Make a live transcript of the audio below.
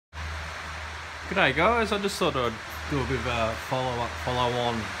G'day guys, I just thought I'd do a bit of a follow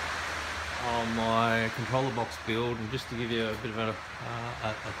on my controller box build, and just to give you a bit of a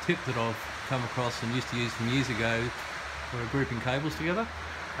tip that I've come across and used to use from years ago for grouping cables together.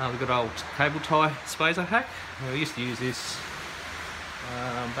 We've got an old cable tie spacer hack. We used to use this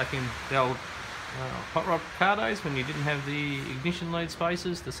back in the old hot rod car days when you didn't have the ignition lead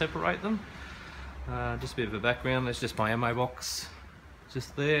spacers to separate them. Just a bit of a background, there's just my ammo box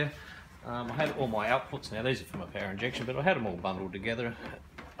just there. I had all my outputs, now these are from a power injection, but I had them all bundled together.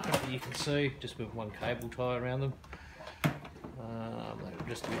 You can see, just with one cable tie around them. They're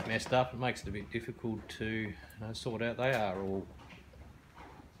just a bit messed up, it makes it a bit difficult to sort out. They are all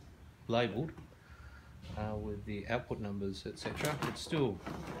labelled with the output numbers, etc. But still,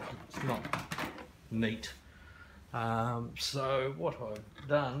 it's not neat. So what I've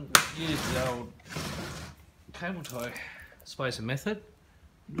done is use the old cable tie spacer method.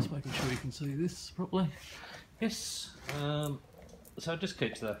 I'm just making sure you can see this properly. Yes. So it just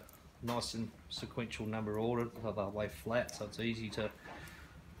keeps the nice and sequential number ordered, so they'll lay flat, so it's easy to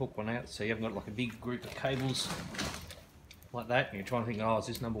hook one out. So you haven't got like a big group of cables like that, and you're trying to think, oh, is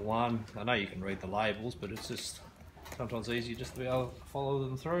this number one? I know you can read the labels, but it's just sometimes easier just to be able to follow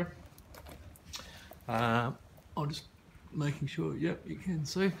them through. I'm just making sure, yep, you can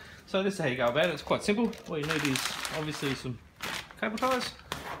see. So this is how you go about it. It's quite simple. All you need is obviously some cable ties,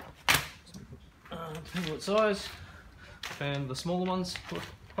 depending what size, and the smaller ones work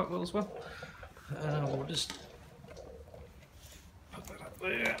quite well as well. We'll just put that up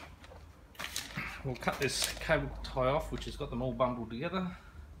there. We'll cut this cable tie off, which has got them all bundled together.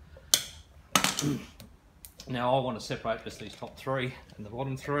 Now I want to separate just these top three and the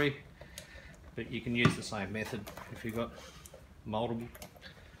bottom three, but you can use the same method if you've got multiple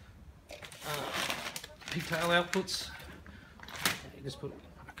pigtail outputs. You just put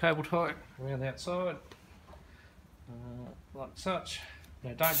a cable tie around the outside, like such.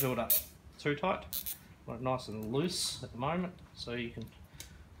 Now don't do it up too tight, want it nice and loose at the moment, so you can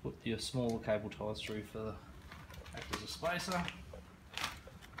put your smaller cable ties through for the act as a spacer.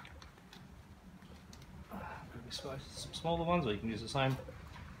 Some smaller ones, or you can use the same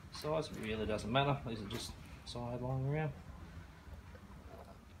size, it really doesn't matter, these are just side lying around.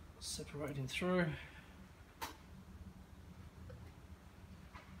 Separating through.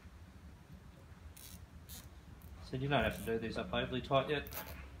 So you don't have to do these up overly tight yet.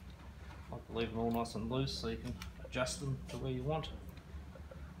 I like to leave them all nice and loose so you can adjust them to where you want.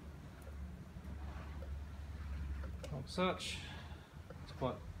 Like such. It's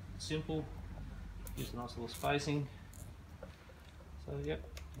quite simple. Gives a nice little spacing. So yep,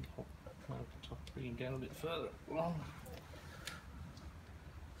 I'll bring them down a bit further along.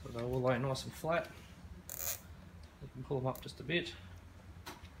 So they will lay nice and flat. You can pull them up just a bit.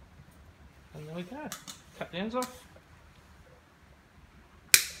 And there we go. Cut the ends off.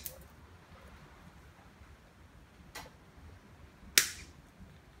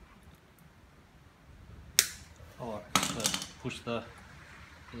 I like to push the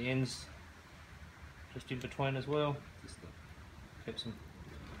ends just in between as well, just to keep them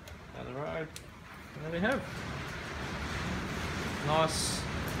out of the road. And there we have nice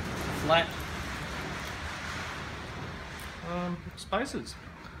flat spacers.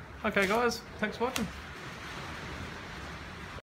 Okay guys, thanks for watching.